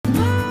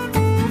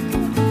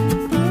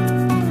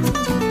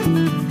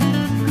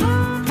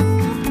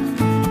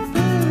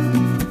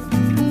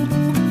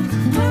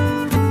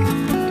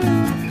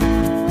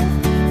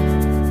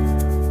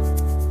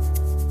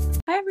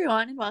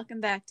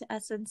Welcome back to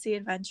SNC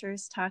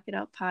Adventures Talk It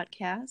Out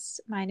podcast.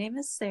 My name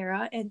is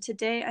Sarah, and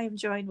today I am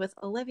joined with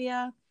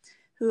Olivia,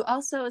 who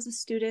also is a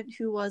student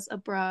who was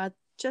abroad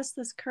just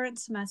this current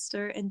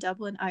semester in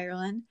Dublin,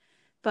 Ireland,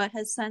 but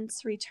has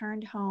since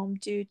returned home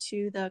due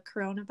to the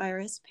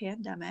coronavirus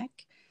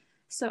pandemic.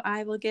 So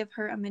I will give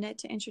her a minute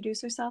to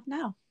introduce herself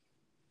now.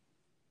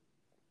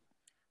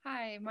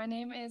 Hi, my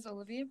name is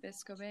Olivia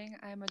Biscobing.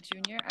 I'm a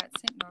junior at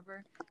St.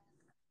 Norbert,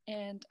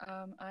 and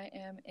I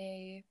am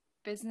a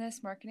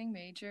business marketing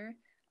major.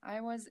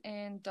 I was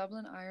in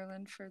Dublin,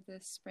 Ireland for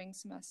this spring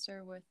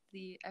semester with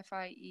the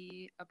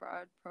FIE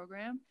abroad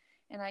program,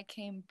 and I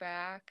came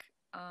back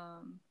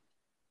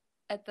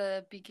at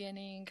the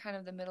beginning, kind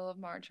of the middle of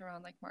March,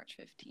 around like March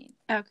 15th.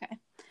 Okay.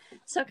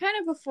 So kind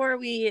of before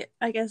we,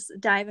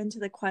 dive into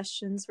the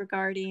questions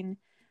regarding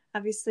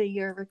obviously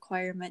your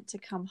requirement to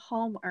come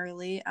home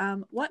early,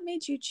 what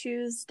made you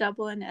choose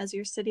Dublin as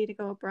your city to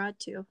go abroad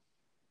to?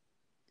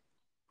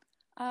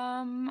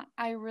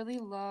 I really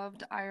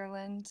loved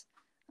Ireland.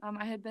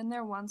 I had been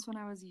there once when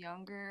I was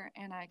younger,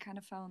 and I kind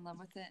of fell in love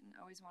with it and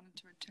always wanted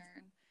to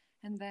return.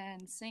 And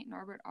then St.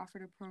 Norbert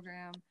offered a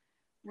program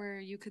where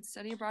you could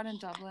study abroad in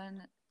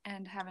Dublin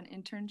and have an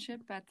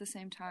internship at the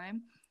same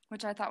time,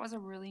 which I thought was a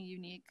really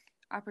unique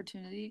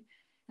opportunity.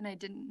 And I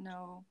didn't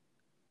know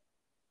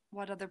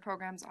what other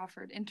programs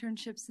offered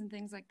internships and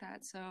things like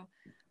that. So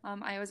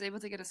I was able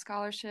to get a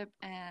scholarship,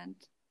 and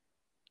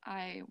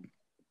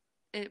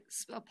it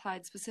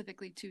applied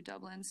specifically to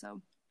Dublin.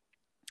 So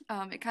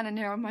it kind of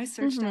narrowed my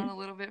search down a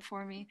little bit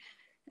for me.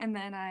 And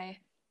then I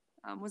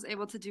was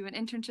able to do an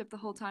internship the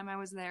whole time I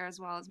was there,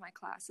 as well as my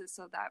classes.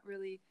 So that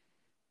really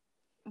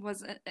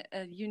was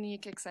a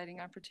unique, exciting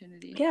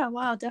opportunity. Yeah,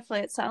 wow,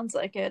 definitely. It sounds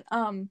like it.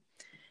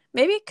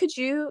 Maybe could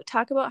you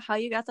talk about how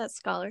you got that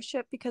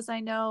scholarship? Because I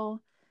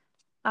know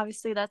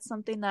obviously that's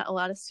something that a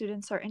lot of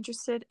students are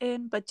interested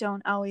in, but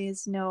don't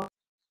always know.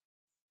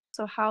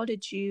 So how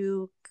did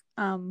you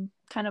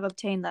kind of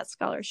obtain that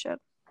scholarship?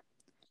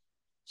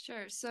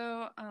 Sure.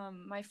 So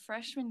my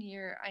freshman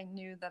year, I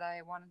knew that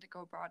I wanted to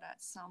go abroad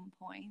at some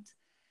point.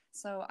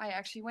 So I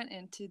actually went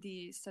into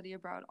the study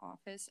abroad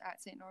office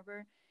at St.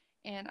 Norbert,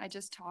 and I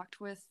just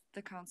talked with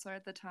the counselor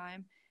at the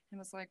time and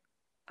was like,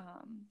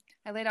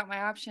 I laid out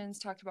my options,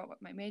 talked about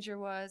what my major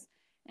was,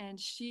 and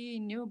she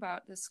knew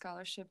about this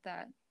scholarship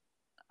that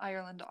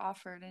Ireland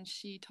offered, and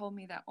she told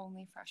me that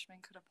only freshmen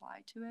could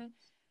apply to it.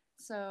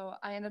 So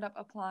I ended up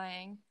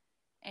applying,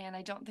 and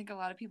I don't think a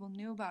lot of people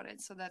knew about it.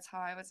 So that's how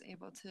I was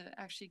able to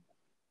actually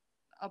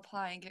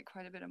apply and get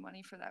quite a bit of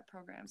money for that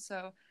program.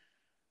 So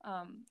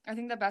I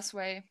think the best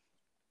way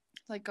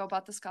to go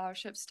about the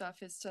scholarship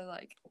stuff is to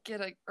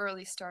get an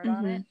early start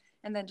on it,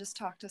 and then just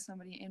talk to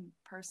somebody in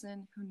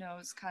person who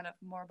knows kind of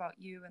more about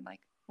you and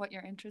what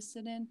you're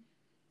interested in.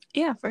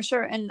 Yeah, for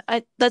sure. And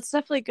that's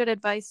definitely good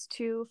advice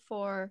too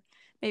for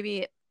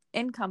maybe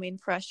incoming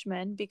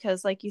freshmen,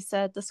 because like you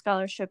said, the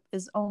scholarship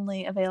is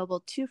only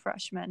available to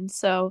freshmen.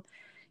 So,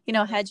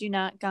 had you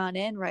not gone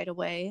in right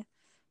away,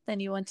 then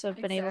you wouldn't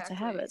have been able to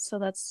have it. So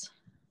that's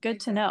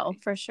good to know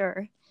for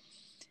sure.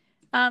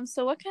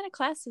 So what kind of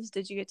classes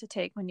did you get to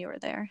take when you were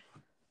there?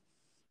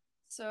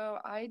 So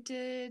I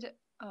did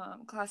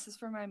classes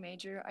for my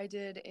major. I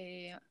did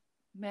a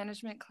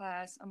management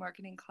class, a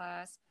marketing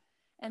class,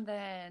 and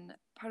then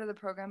part of the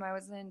program I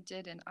was in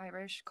did an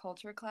Irish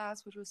culture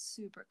class, which was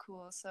super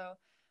cool. So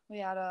we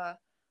had a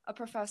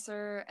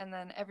professor, and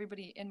then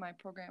everybody in my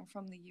program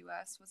from the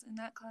US was in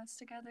that class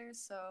together.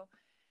 So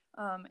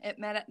it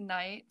met at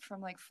night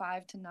from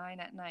 5 to 9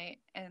 at night,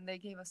 and they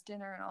gave us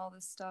dinner and all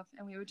this stuff,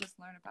 and we would just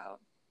learn about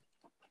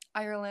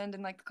Ireland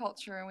and the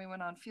culture, and we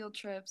went on field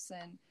trips,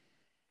 and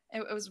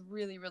it was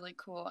really, really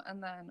cool.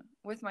 And then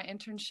with my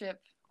internship,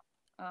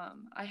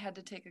 I had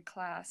to take a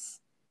class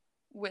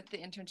with the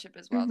internship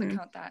as well to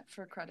count that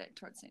for credit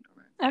towards St.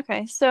 Norbert.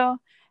 Okay, so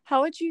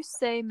how would you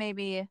say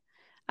maybe,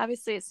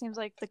 obviously it seems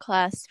like the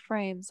class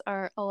frames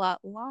are a lot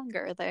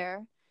longer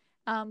there,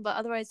 but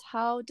otherwise,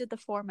 how did the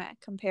format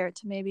compare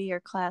to maybe your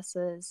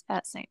classes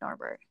at St.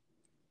 Norbert?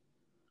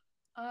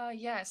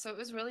 Yeah, so it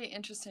was really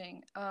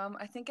interesting.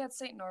 I think at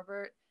St.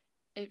 Norbert,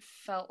 it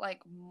felt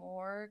like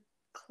more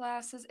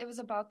classes. It was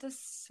about the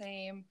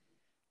same,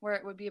 where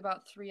it would be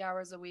about 3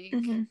 hours a week.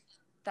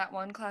 That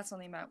one class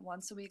only met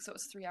once a week, so it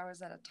was 3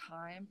 hours at a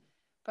time.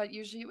 But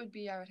usually it would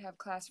be I would have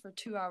class for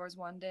 2 hours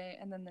one day,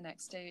 and then the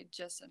next day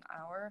just an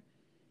hour.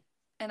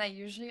 And I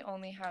usually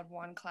only had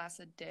one class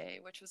a day,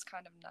 which was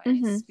kind of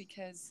nice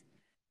because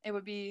it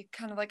would be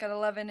kind of at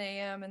 11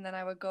 a.m. and then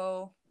I would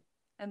go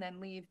and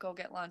then leave, go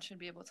get lunch, and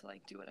be able to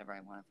do whatever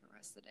I wanted for the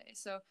rest of the day.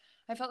 So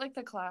I felt like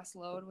the class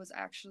load was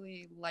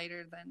actually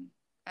lighter than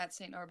at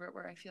St. Norbert,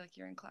 where I feel like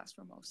you're in class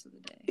for most of the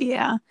day.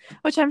 Yeah,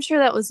 which I'm sure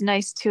that was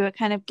nice too. It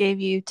kind of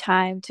gave you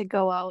time to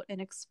go out and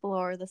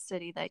explore the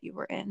city that you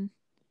were in.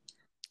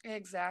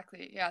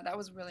 Exactly. Yeah, that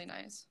was really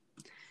nice.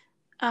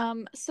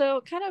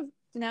 So kind of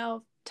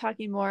now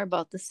talking more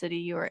about the city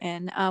you were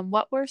in,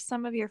 what were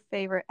some of your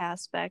favorite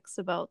aspects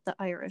about the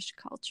Irish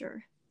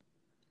culture?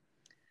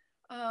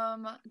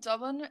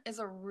 Dublin is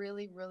a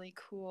really, really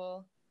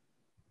cool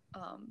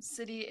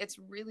city. It's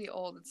really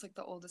old. It's like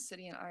the oldest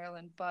city in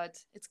Ireland, but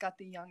it's got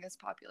the youngest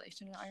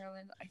population in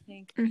Ireland. I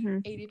think Mm-hmm.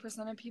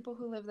 80% of people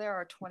who live there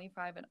are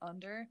 25 and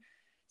under.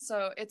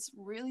 So it's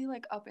really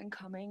like up and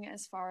coming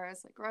as far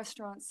as like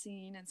restaurant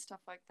scene and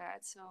stuff like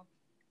that. So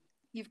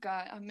you've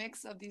got a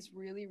mix of these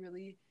really,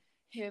 really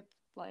hip,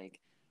 like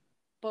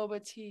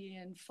boba tea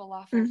and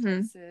falafel Mm-hmm.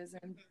 places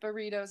and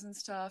burritos and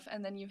stuff.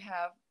 And then you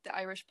have the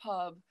Irish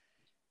pub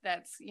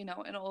that's,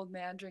 an old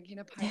man drinking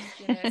a pint of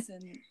Guinness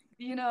and,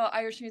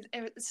 Irish music.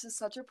 It's just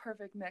such a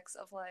perfect mix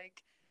of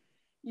like,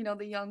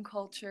 the young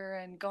culture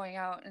and going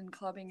out and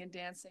clubbing and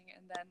dancing,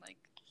 and then like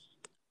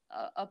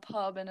a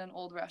pub and an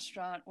old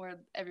restaurant where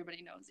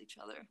everybody knows each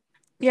other.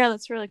 Yeah,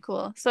 that's really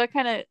cool. So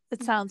it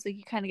sounds like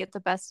you kind of get the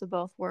best of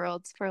both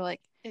worlds for like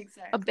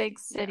a big Exactly. Yeah.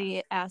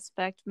 city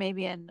aspect,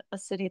 maybe in a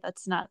city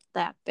that's not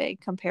that big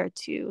compared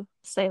to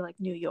say like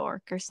New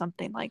York or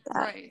something like that.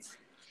 Right.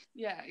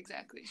 Yeah,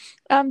 exactly.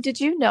 Did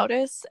you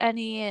notice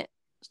anything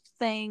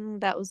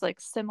that was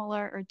like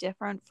similar or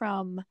different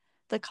from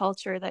the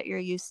culture that you're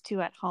used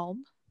to at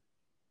home?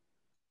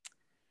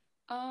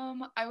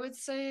 I would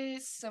say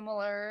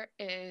similar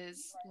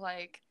is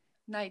like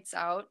nights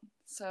out.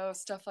 So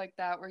stuff like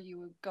that where you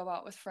would go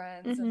out with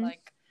friends and Mm-hmm.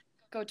 like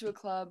go to a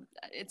club.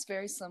 It's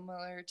very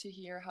similar to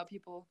here how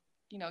people,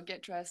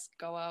 get dressed,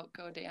 go out,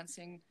 go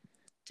dancing,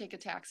 take a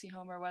taxi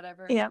home or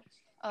whatever. Yeah.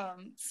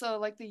 So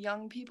like the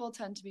young people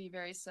tend to be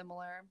very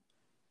similar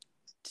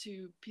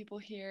to people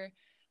here.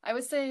 I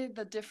would say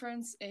the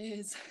difference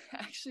is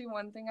actually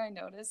one thing I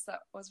noticed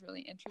that was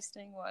really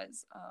interesting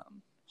was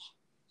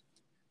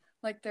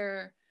like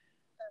their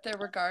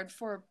regard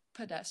for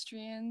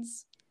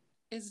pedestrians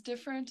is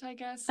different, I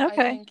guess. I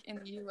Okay. think in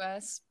the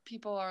US,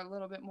 people are a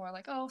little bit more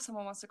like, oh,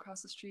 someone wants to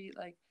cross the street,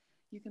 like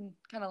you can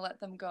kind of let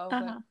them go.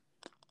 But Uh-huh.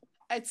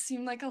 it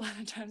seemed like a lot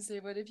of times they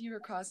would, if you were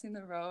crossing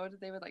the road,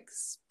 they would like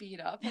speed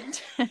up and,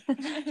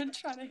 and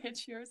try to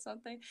hit you or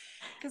something.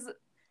 Because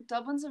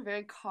Dublin's a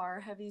very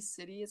car heavy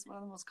city. It's one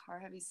of the most car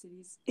heavy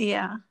cities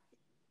Yeah. in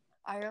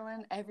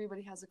Ireland.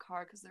 Everybody has a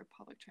car because their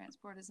public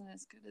transport isn't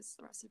as good as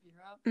the rest of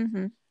Europe.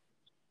 Mm-hmm.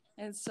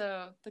 And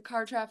so the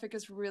car traffic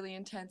is really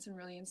intense and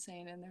really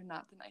insane, and they're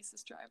not the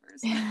nicest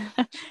drivers.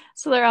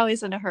 So they're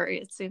always in a hurry,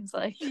 it seems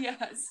like.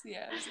 Yes,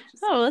 yeah, it was interesting.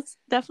 Oh, that's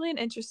definitely an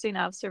interesting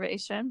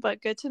observation,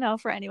 but good to know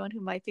for anyone who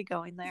might be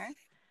going there.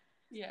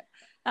 Yeah.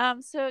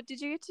 So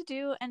did you get to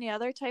do any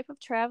other type of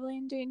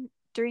traveling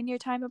during your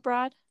time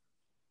abroad?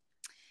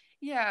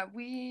 Yeah,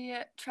 we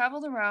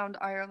traveled around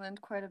Ireland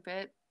quite a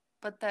bit,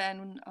 but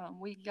then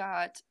we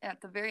got,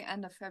 at the very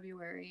end of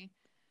February,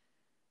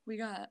 we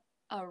got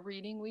a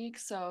reading week,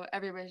 so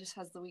everybody just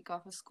has the week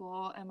off of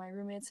school. And my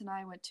roommates and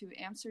I went to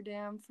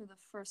Amsterdam for the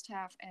first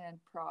half and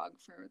Prague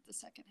for the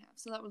second half.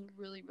 So that was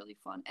really, really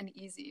fun and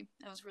easy.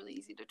 It was really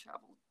easy to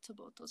travel to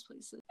both those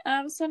places.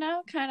 So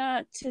now kind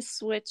of to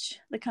switch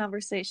the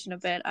conversation a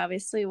bit,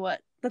 obviously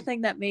what the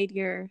thing that made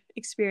your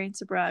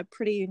experience abroad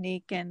pretty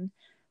unique and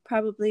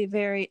probably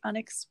very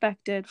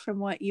unexpected from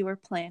what you were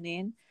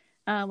planning,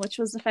 which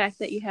was the fact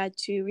that you had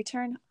to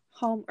return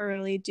home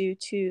early due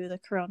to the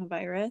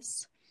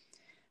coronavirus.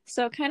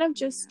 So, kind of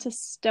just Yeah. to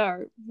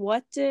start,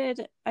 what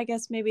did, I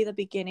guess, maybe the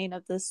beginning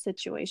of this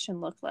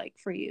situation look like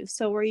for you?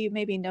 So, were you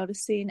maybe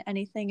noticing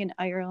anything in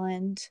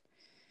Ireland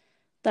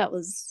that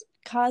was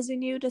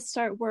causing you to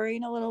start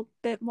worrying a little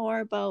bit more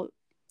about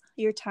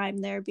your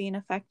time there being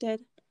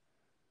affected?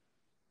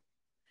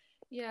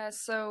 Yeah,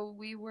 so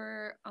we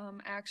were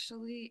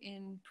actually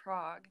in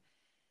Prague.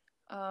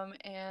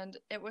 And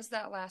it was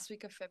that last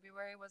week of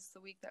February was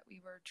the week that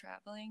we were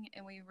traveling,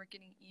 and we were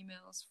getting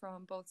emails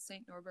from both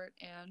St. Norbert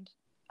and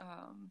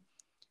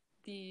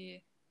the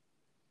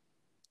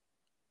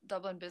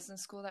Dublin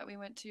Business School that we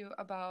went to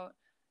about,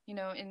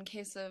 in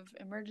case of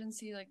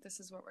emergency, like this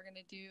is what we're going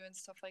to do and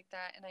stuff like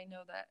that. And I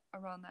know that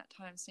around that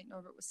time, St.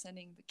 Norbert was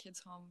sending the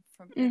kids home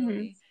from Mm-hmm.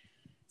 Italy.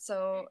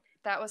 So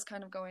that was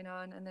kind of going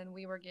on. And then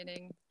we were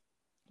getting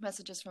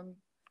messages from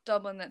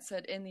Dublin that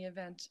said, in the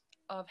event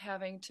of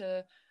having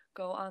to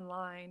go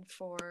online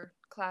for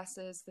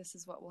classes, this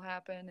is what will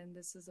happen, and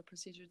this is the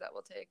procedure that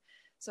will take.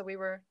 So we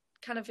were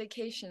kind of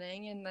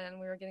vacationing, and then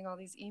we were getting all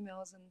these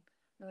emails, and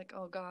we're like,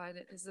 oh God,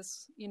 is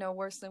this,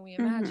 worse than we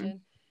Mm-hmm. imagined?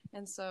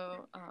 And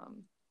so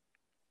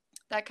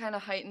that kind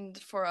of heightened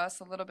for us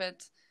a little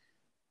bit,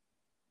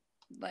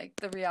 like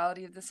the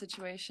reality of the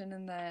situation.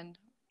 And then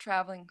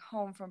traveling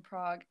home from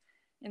Prague,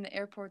 in the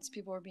airports,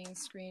 people were being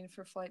screened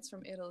for flights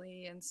from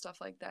Italy and stuff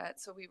like that.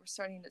 So we were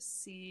starting to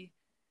see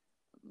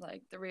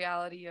like the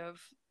reality of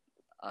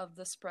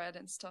the spread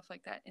and stuff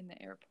like that in the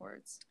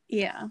airports.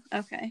 Yeah,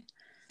 okay.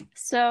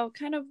 So,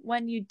 kind of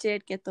when you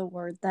did get the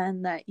word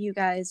then that you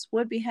guys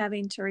would be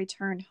having to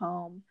return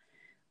home,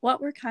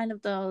 what were kind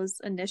of those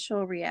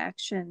initial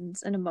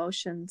reactions and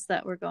emotions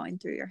that were going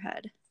through your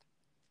head?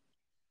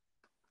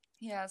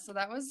 Yeah, so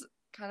that was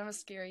kind of a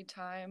scary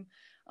time.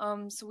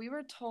 So we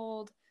were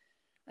told,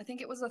 I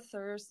think it was a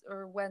Thursday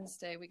or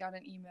Wednesday, we got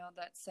an email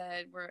that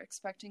said we're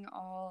expecting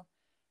all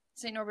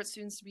St. Norbert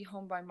students to be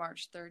home by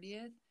March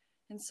 30th.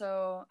 And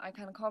so I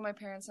kind of called my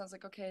parents and I was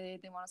like, okay,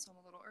 they want us home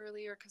a little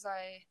earlier because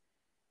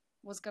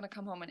was going to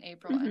come home in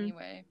April Mm-hmm.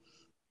 anyway.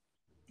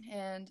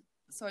 And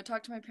so I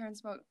talked to my parents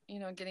about,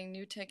 getting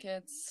new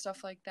tickets,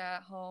 stuff like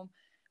that home.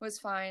 It was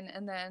fine.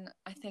 And then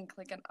I think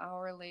like an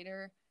hour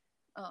later,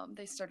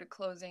 they started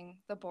closing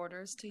the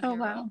borders to Oh, Europe.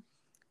 wow.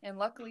 And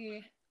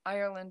luckily,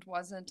 Ireland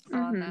wasn't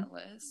on Mm-hmm. that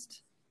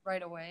list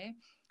right away,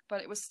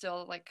 but it was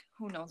still like,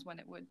 who knows when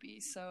it would be.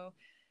 So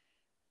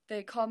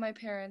they called my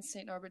parents,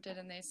 St. Norbert did,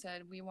 and they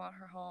said, we want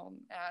her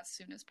home as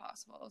soon as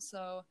possible.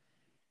 So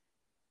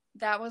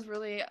that was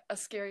really a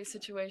scary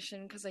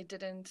situation because I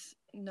didn't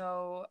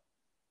know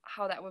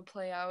how that would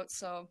play out.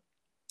 So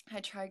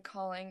I tried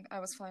calling. I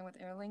was flying with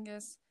Aer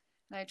Lingus,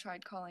 and I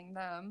tried calling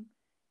them,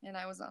 and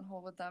I was on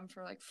hold with them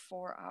for like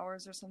 4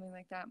 hours or something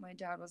like that. My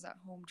dad was at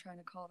home trying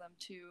to call them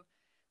too.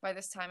 By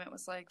this time, it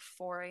was like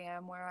 4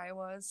 a.m. where I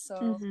was. So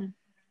Mm-hmm.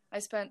 I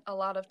spent a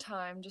lot of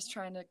time just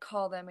trying to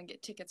call them and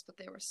get tickets, but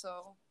they were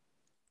so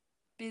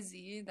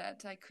busy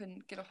that I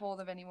couldn't get a hold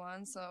of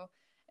anyone. So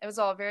it was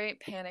all very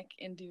panic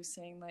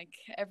inducing. Like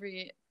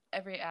every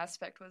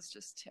aspect was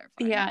just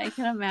terrifying. Yeah, I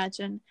can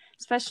imagine,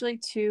 especially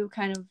to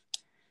kind of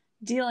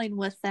dealing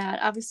with that.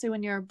 Obviously,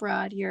 when you're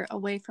abroad, you're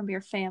away from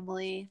your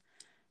family.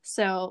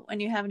 So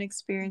when you have an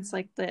experience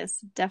like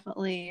this,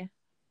 definitely,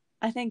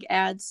 I think,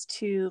 adds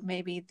to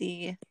maybe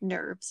the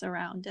nerves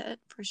around it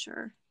for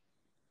sure.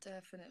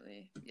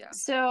 Definitely. Yeah.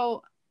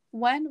 So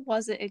when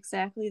was it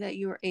exactly that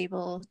you were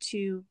able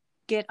to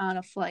get on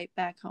a flight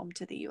back home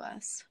to the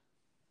US?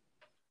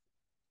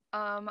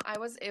 I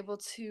was able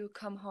to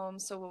come home,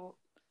 so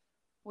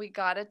we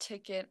got a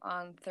ticket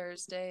on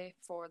Thursday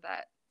for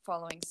that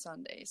following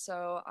Sunday.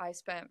 So I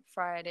spent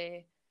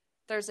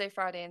Thursday,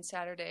 Friday, and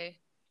Saturday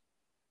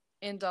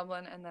in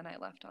Dublin, and then I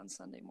left on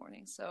Sunday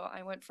morning. So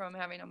I went from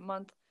having a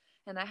month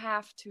and a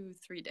half to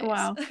 3 days.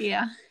 Wow,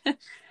 yeah.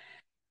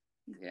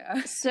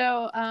 Yeah.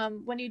 So,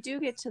 when you do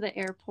get to the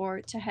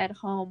airport to head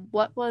home,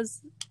 what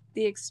was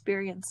the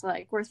experience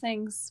like? Were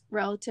things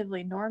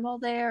relatively normal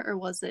there,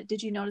 or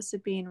did you notice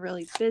it being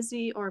really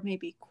busy or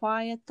maybe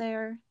quiet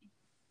there?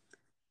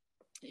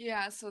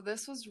 Yeah, so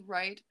this was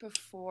right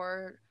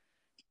before,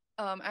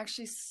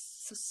 actually,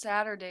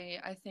 Saturday,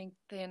 I think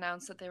they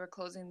announced that they were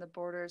closing the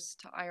borders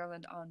to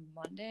Ireland on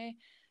Monday.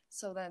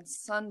 So then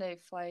Sunday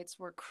flights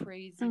were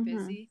crazy Mm-hmm.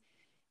 busy.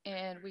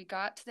 And we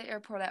got to the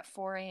airport at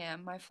 4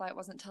 a.m. My flight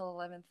wasn't till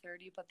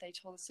 11:30, but they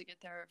told us to get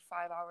there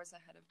 5 hours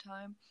ahead of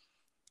time.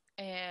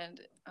 And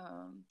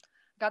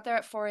got there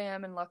at 4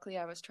 a.m. and luckily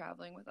I was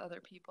traveling with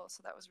other people,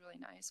 so that was really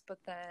nice. But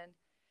then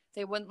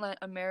they wouldn't let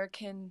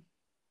American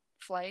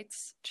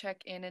flights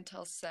check in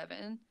until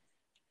 7,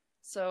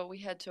 so we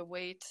had to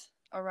wait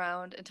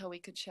around until we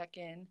could check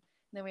in. And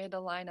then we had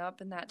to line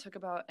up, and that took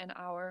about an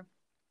hour.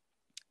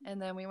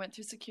 And then we went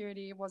through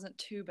security. It wasn't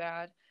too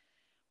bad.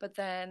 But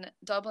then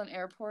Dublin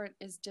Airport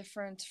is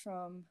different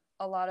from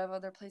a lot of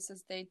other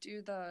places. They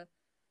do the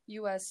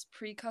US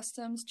pre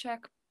customs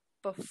check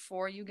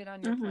before you get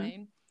on your Mm-hmm.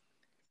 plane.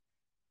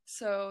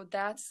 So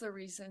that's the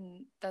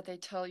reason that they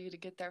tell you to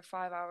get there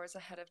 5 hours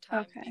ahead of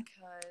time, Okay.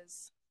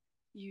 because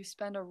you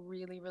spend a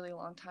really, really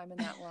long time in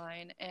that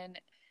line.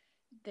 And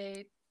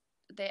they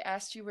they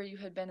asked you where you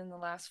had been in the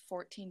last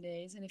 14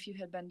 days, and if you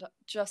had been to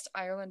just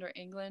Ireland or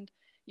England,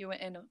 you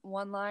went in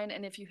one line,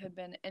 and if you had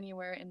been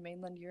anywhere in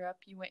mainland Europe,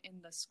 you went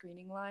in the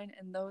screening line.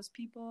 And those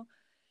people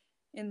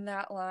in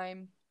that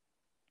line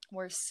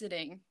were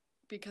sitting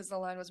because the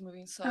line was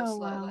moving so Oh,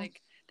 slow. wow.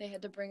 Like they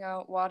had to bring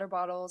out water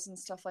bottles and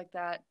stuff like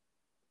that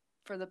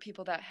for the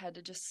people that had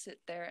to just sit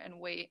there and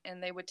wait,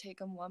 and they would take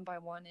them one by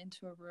one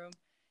into a room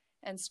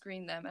and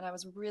screen them. And I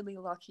was really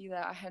lucky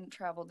that I hadn't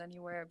traveled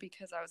anywhere,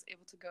 because I was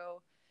able to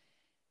go,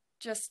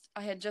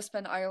 I had just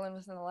been to Ireland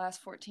within the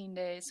last 14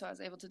 days, so I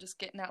was able to just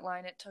get in that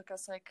line. It took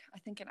us like I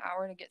think an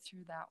hour to get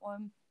through that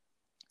one.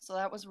 So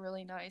that was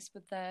really nice.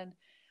 But then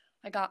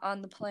I got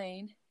on the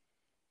plane,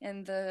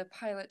 and the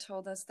pilot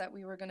told us that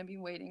we were going to be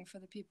waiting for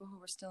the people who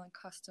were still in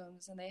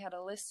customs, and they had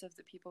a list of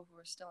the people who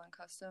were still in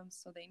customs,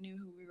 so they knew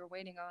who we were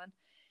waiting on.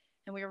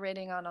 And we were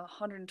waiting on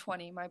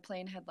 120. My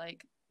plane had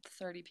like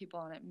 30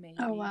 people on it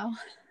Oh, maybe. wow.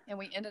 And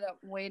we ended up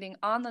waiting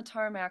on the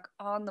tarmac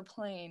on the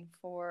plane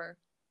for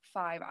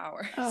 5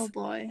 hours. Oh,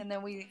 boy. And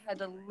then we had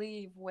to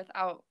leave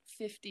without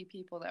 50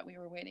 people that we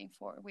were waiting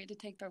for. We had to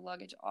take their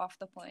luggage off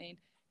the plane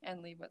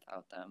and leave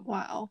without them.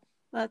 Wow.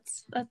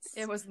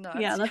 It was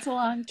Yeah, nuts. that's a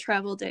long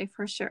travel day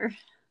for sure.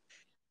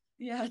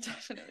 Yeah,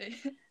 definitely.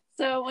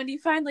 So when you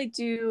finally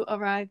do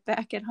arrive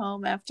back at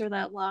home after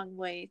that long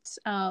wait,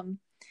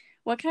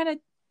 what kind of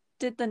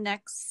did the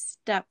next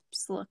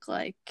steps look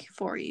like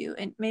for you?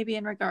 And maybe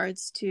in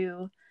regards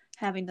to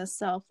having to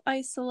self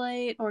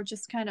isolate or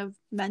just kind of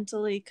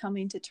mentally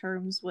coming to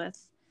terms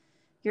with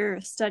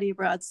your study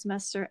abroad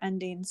semester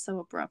ending so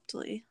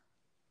abruptly.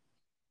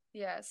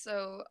 Yeah,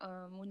 so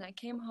when I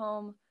came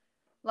home,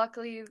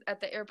 luckily at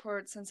the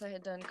airport, since I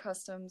had done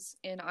customs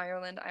in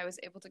Ireland, I was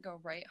able to go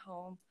right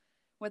home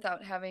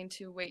without having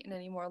to wait in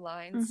any more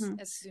lines Mm-hmm.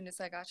 as soon as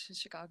I got to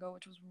Chicago,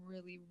 which was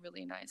really,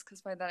 really nice,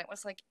 because by then it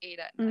was like 8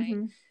 at night.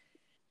 Mm-hmm.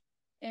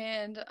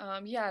 And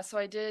yeah, so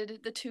I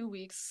did the 2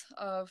 weeks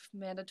of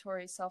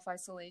mandatory self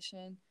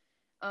isolation.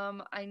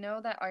 I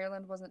know that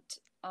Ireland wasn't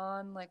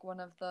on like one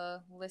of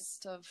the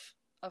list of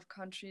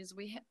countries.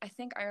 I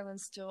think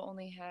Ireland still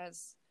only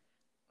has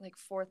like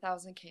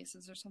 4,000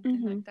 cases or something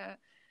Mm-hmm. like that.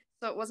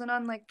 So it wasn't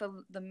on like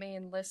the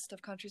main list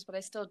of countries, but I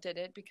still did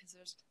it because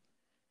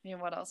I mean,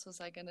 what else was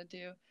I gonna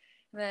do?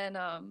 Then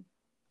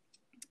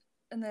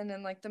and then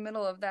in like the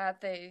middle of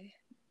that, they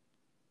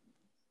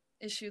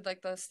issued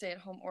like the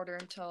stay-at-home order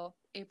until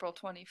April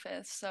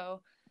 25th.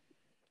 So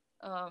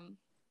um,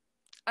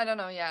 I don't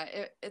know. Yeah,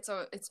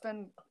 it's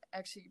been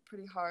actually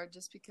pretty hard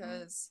just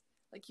because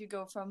like you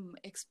go from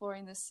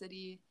exploring the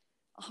city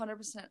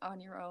 100% on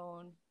your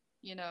own,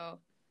 you know,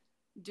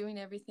 doing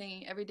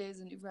everything. Every day is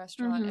a new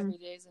restaurant. Mm-hmm. Every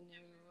day is a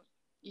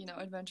new,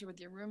 adventure with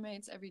your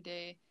roommates. Every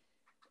day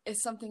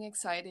is something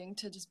exciting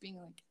to just being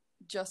like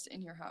just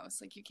in your house.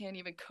 Like you can't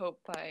even cope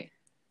by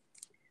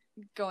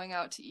going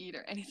out to eat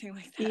or anything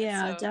like that.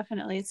 Yeah, So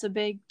definitely. It's a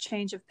big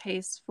change of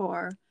pace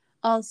for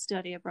all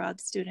study abroad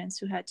students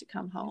who had to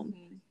come home.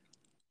 mhm,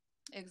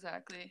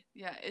 exactly.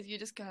 Yeah, if you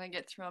just kind of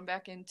get thrown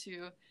back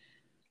into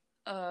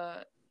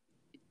a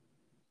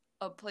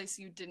a place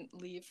you didn't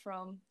leave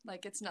from.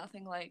 Like it's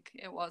nothing like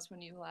it was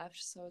when you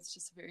left, so it's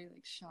just a very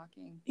like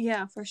shocking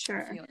Yeah, for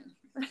sure. feeling.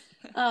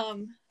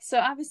 So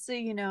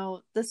obviously,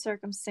 the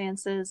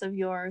circumstances of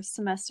your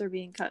semester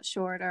being cut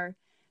short are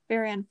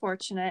very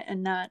unfortunate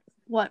and not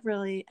what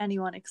really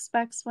anyone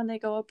expects when they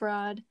go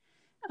abroad.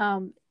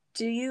 Um,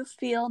 do you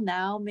feel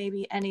now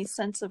maybe any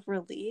sense of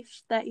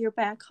relief that you're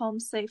back home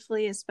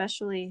safely,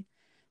 especially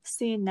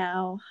seeing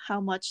now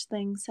how much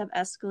things have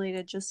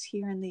escalated just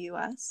here in the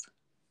US?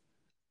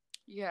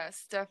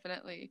 Yes,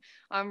 definitely.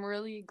 I'm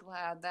really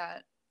glad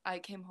that I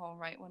came home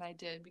right when I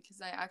did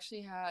because I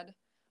actually had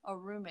a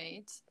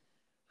roommate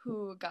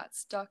who got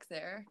stuck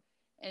there,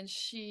 and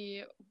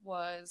she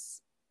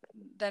was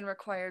then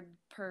required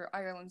per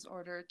Ireland's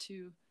order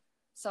to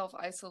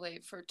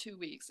self-isolate for 2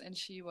 weeks, and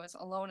she was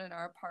alone in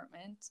our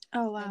apartment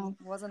Oh, and wow.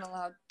 wasn't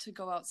allowed to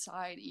go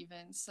outside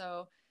even.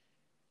 So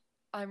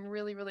I'm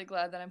really, really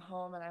glad that I'm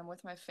home and I'm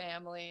with my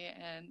family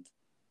and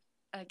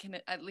I can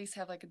at least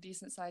have like a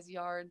decent sized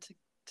yard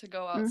to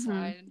go Mm-hmm.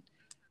 outside.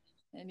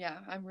 And yeah,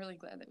 I'm really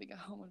glad that we got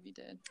home when we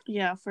did.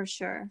 Yeah, for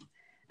sure.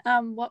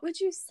 What would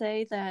you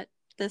say that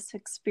this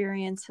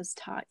experience has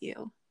taught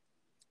you?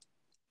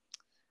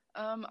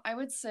 I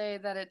would say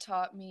that it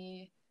taught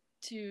me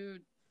to,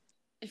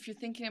 if you're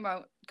thinking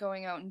about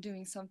going out and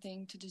doing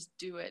something, to just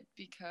do it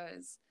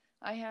because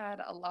I had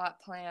a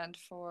lot planned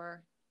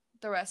for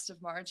the rest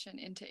of March and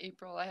into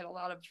April. I had a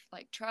lot of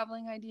like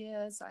traveling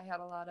ideas. I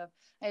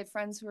had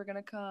friends who were going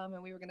to come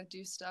and we were going to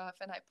do stuff,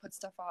 and I put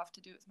stuff off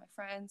to do with my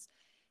friends.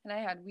 And I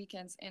had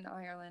weekends in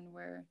Ireland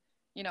where,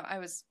 I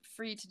was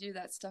free to do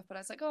that stuff, but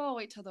I was like, oh, I'll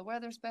wait till the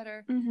weather's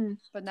better. Mm-hmm.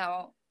 But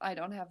now I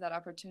don't have that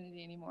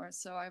opportunity anymore.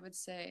 So I would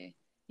say,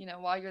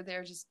 while you're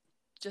there, just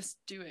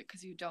do it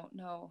because you don't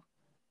know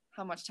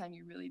how much time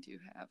you really do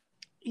have.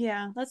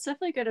 Yeah, that's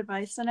definitely good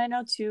advice. And I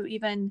know too,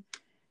 even,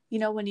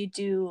 when you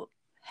do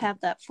have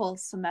that full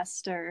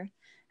semester,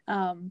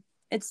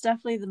 it's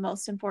definitely the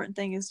most important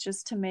thing is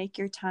just to make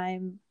your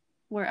time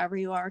wherever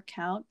you are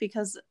count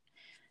because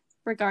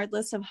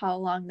regardless of how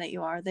long that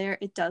you are there,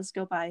 it does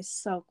go by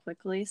so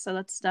quickly. So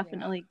that's Yeah.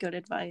 definitely good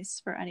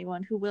advice for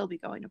anyone who will be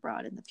going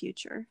abroad in the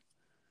future.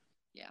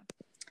 Yeah.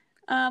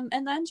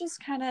 And then just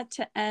kind of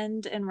to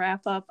end and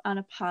wrap up on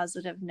a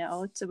positive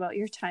note about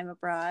your time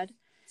abroad,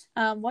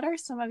 what are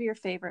some of your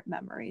favorite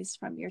memories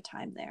from your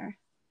time there?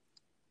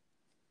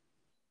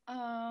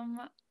 Um,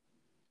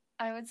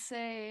 I would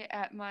say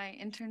at my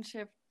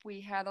internship, we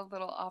had a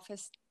little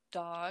office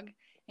dog,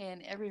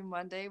 and every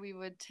Monday we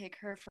would take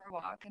her for a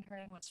walk, and her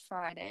name was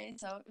Friday.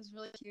 So it was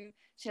really cute.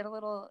 She had a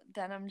little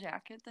denim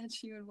jacket that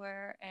she would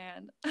wear,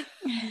 and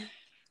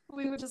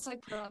we would just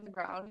like put her on the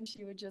ground, and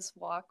she would just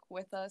walk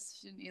with us.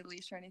 She didn't need a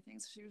leash or anything,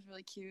 so she was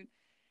really cute.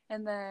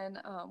 And then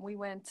we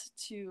went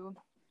to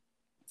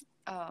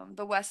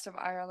the west of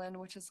Ireland,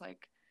 which is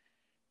like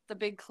the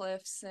big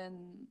cliffs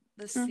and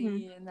the Mm-hmm.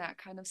 sea and that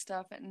kind of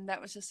stuff. And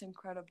that was just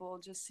incredible,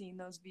 just seeing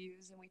those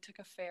views. And we took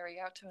a ferry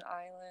out to an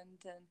island,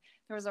 and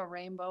there was a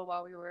rainbow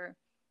while we were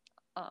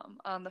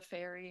on the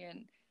ferry.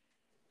 And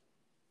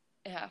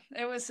yeah,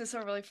 it was just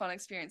a really fun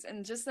experience.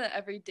 And just the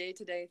every day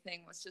to day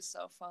thing was just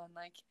so fun.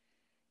 Like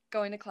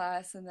going to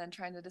class and then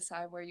trying to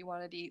decide where you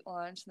wanted to eat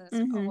lunch. And then it's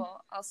like, oh, Mm-hmm.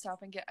 well, I'll stop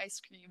and get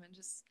ice cream. And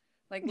just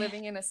like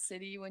living in a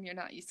city when you're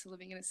not used to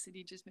living in a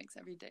city just makes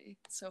every day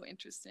so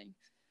interesting.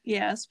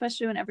 Yeah,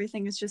 especially when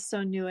everything is just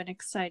so new and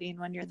exciting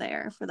when you're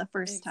there for the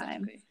first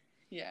time. Exactly.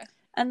 Yeah.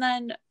 And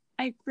then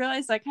I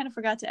realized I kind of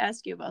forgot to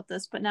ask you about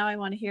this, but now I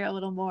want to hear a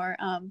little more.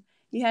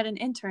 You had an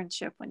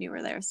internship when you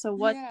were there. So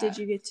what did Yeah.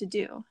 you get to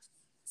do?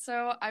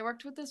 So I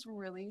worked with this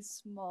really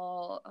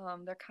small,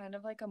 they're kind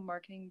of like a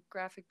marketing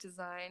graphic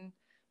design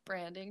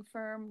branding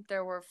firm.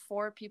 There were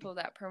four people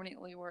that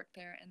permanently worked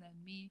there, and then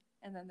me,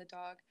 and then the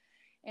dog.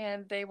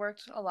 And they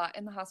worked a lot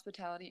in the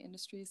hospitality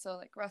industry, so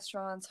like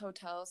restaurants,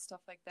 hotels,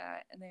 stuff like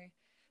that. And they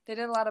did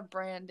a lot of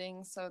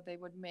branding, so they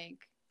would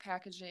make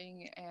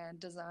packaging and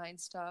design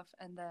stuff.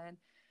 And then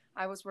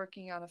I was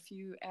working on a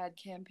few ad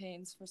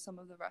campaigns for some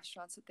of the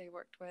restaurants that they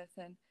worked with,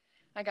 and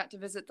I got to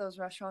visit those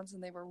restaurants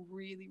and they were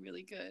really,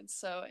 really good.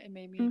 So it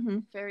made me Mm-hmm.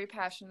 very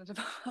passionate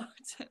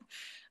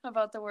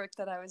about the work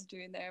that I was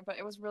doing there. But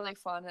it was really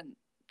fun, and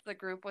the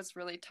group was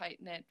really tight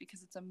knit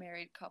because it's a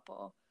married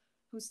couple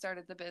who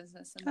started the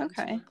business and then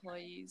two Okay.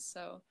 employees.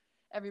 So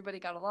everybody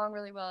got along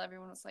really well.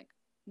 Everyone was like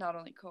not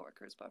only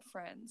coworkers but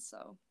friends.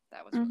 So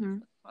that was really, Mm-hmm.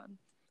 really fun.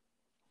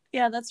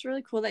 Yeah, that's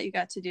really cool that you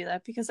got to do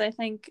that, because I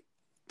think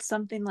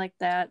something like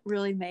that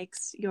really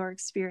makes your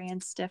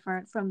experience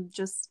different from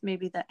just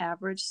maybe the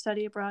average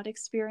study abroad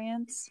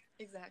experience.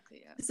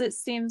 Exactly, yeah. Because it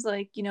seems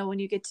like, when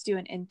you get to do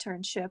an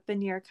internship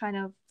and you're kind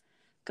of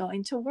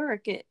going to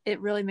work,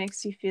 it really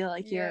makes you feel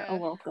like you're a Yeah,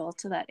 local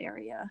to that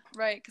area.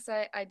 right. Because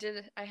I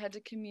had to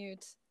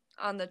commute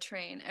on the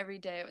train every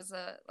day. It was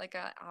like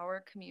a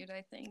hour commute,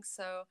 I think.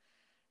 So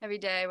every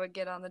day I would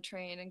get on the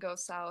train and go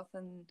south,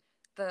 and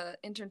the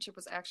internship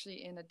was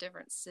actually in a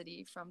different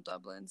city from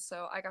Dublin.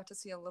 So I got to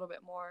see a little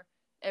bit more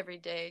every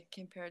day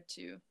compared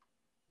to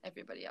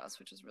everybody else,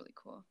 which was really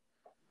cool.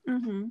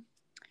 Mm-hmm.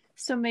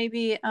 So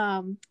maybe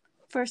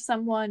for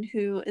someone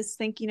who is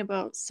thinking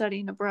about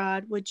studying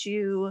abroad, would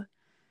you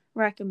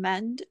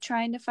recommend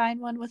trying to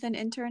find one with an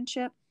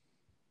internship?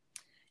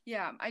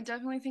 Yeah, I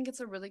definitely think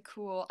it's a really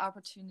cool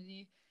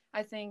opportunity.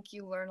 I think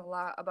you learn a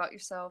lot about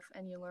yourself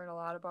and you learn a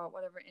lot about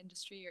whatever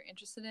industry you're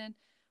interested in,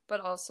 but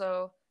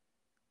also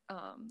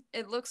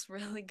it looks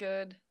really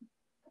good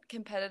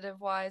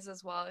competitive wise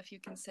as well. If you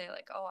can say,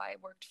 like, oh, I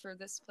worked for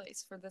this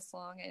place for this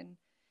long in,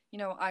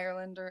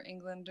 Ireland or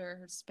England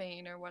or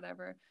Spain or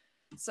whatever.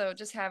 So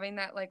just having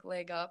that like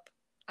leg up,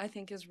 I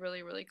think is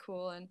really, really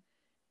cool. And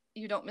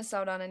you don't miss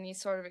out on any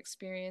sort of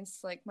experience.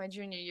 Like my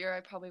junior year, I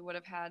probably would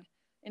have had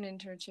an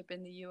internship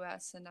in the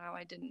US, and now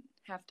I didn't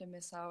have to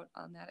miss out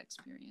on that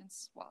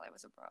experience while I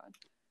was abroad.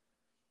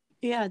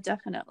 Yeah,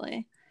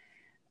 definitely.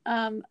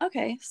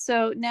 Okay,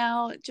 so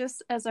now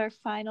just as our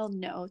final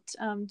note,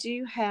 do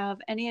you have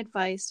any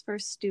advice for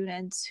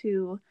students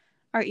who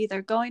are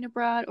either going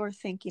abroad or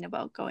thinking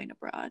about going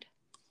abroad?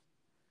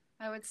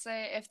 I would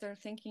say if they're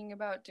thinking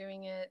about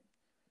doing it,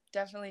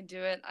 definitely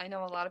do it. I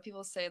know a lot of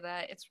people say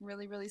that it's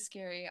really, really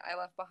scary. I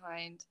left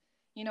behind,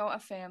 a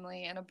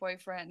family and a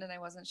boyfriend, and I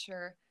wasn't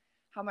sure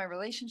how my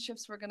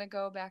relationships were going to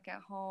go back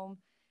at home.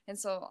 And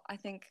so I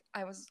think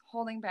I was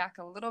holding back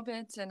a little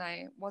bit and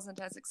I wasn't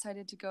as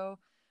excited to go.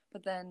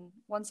 But then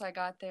once I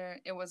got there,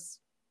 it was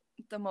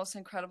the most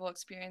incredible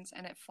experience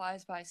and it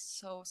flies by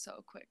so,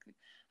 so quick.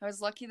 I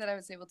was lucky that I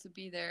was able to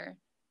be there.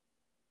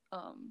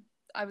 Um,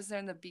 I was there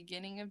in the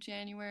beginning of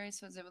January,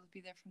 so I was able to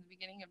be there from the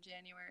beginning of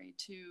January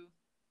to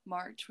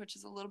March, which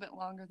is a little bit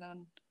longer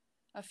than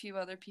a few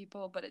other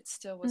people, but it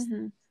still was,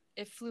 Mm-hmm.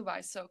 it flew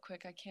by so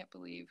quick. I can't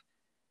believe,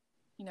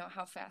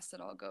 how fast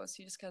it all goes. So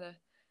you just gotta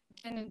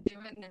kind of do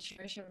it and then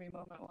cherish every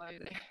moment while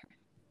you're there.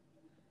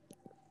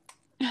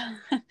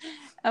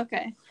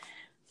 Okay.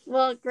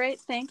 Well, great.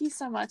 Thank you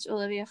so much,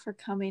 Olivia, for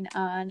coming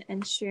on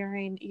and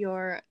sharing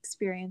your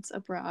experience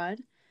abroad.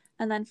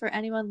 And then for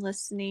anyone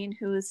listening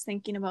who is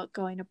thinking about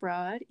going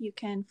abroad, you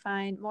can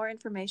find more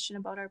information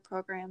about our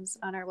programs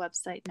on our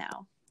website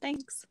now.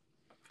 Thanks.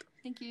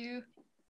 Thank you.